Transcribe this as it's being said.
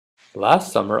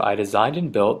Last summer I designed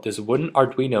and built this wooden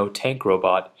Arduino tank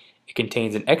robot. It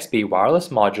contains an XBee wireless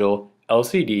module,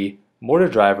 LCD, motor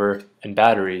driver, and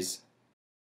batteries.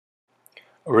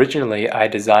 Originally I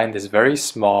designed this very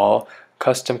small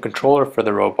custom controller for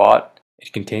the robot.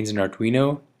 It contains an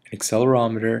Arduino, an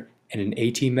accelerometer, and an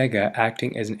ATmega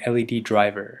acting as an LED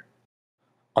driver.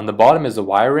 On the bottom is the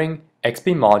wiring,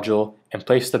 XBee module, and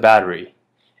place the battery.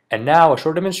 And now a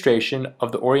short demonstration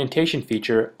of the orientation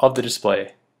feature of the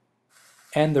display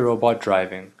and the robot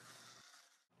driving.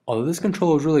 Although this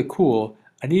controller was really cool,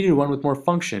 I needed one with more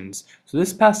functions, so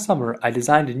this past summer I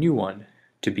designed a new one.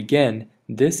 To begin,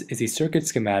 this is a circuit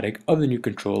schematic of the new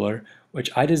controller,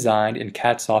 which I designed in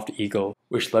CADSoft Eagle,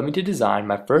 which led me to design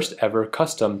my first ever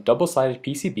custom double-sided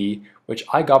PCB, which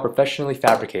I got professionally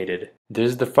fabricated.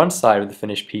 This is the front side of the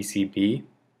finished PCB,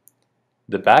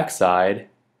 the back side,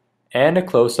 and a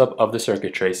close-up of the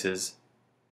circuit traces.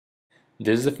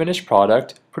 This is the finished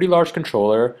product, pretty large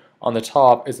controller. On the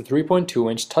top is a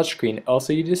 3.2-inch touchscreen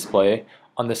LCD display,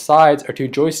 on the sides are two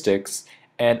joysticks,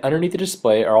 and underneath the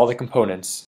display are all the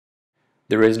components.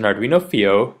 There is an Arduino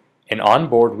FIO, an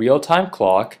onboard real-time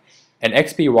clock, an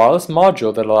XBee wireless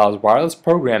module that allows wireless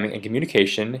programming and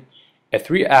communication, a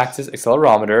 3-axis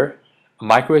accelerometer, a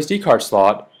microSD card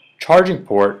slot, charging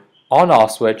port,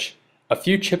 on-off switch, a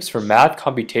few chips for math,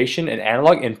 computation, and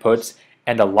analog inputs,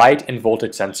 and a light and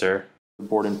voltage sensor. The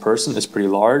board in person is pretty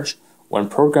large. One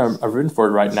program I've written for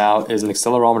it right now is an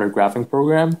accelerometer graphing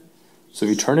program. So if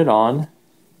you turn it on,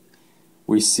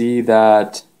 we see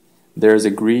that there's a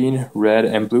green, red,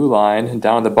 and blue line, and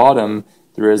down at the bottom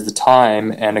there is the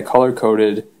time and a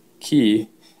color-coded key,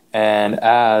 and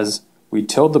as we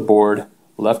tilt the board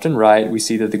left and right, we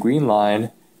see that the green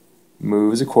line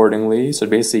moves accordingly, so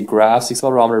it basically graphs the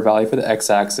accelerometer value for the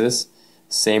x-axis.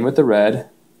 Same with the red.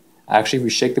 Actually, if we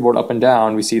shake the board up and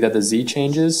down, we see that the Z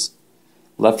changes,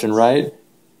 left and right,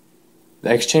 the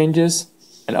X changes,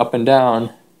 and up and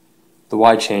down, the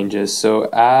Y changes. So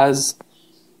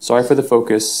sorry for the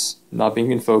focus, not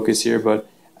being in focus here, but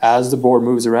as the board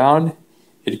moves around,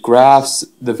 it graphs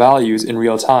the values in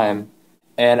real time.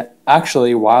 And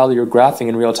actually, while you're graphing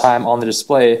in real time on the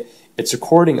display, it's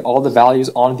recording all the values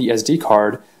on the SD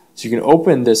card, so you can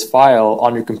open this file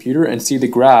on your computer and see the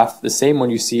graph, the same one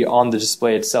you see on the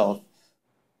display itself.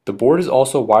 The board is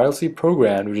also wirelessly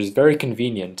programmed, which is very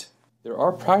convenient. There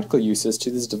are practical uses to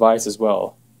this device as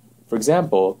well. For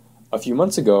example, a few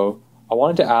months ago, I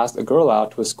wanted to ask a girl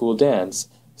out to a school dance,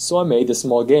 so I made this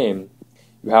small game.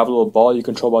 You have a little ball you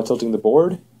control by tilting the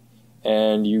board,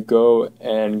 and you go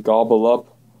and gobble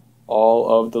up all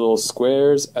of the little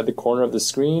squares at the corner of the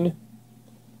screen,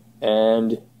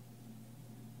 and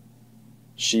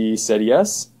she said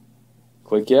yes,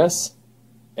 click yes,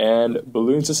 and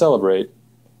balloons to celebrate.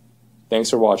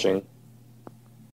 Thanks for watching.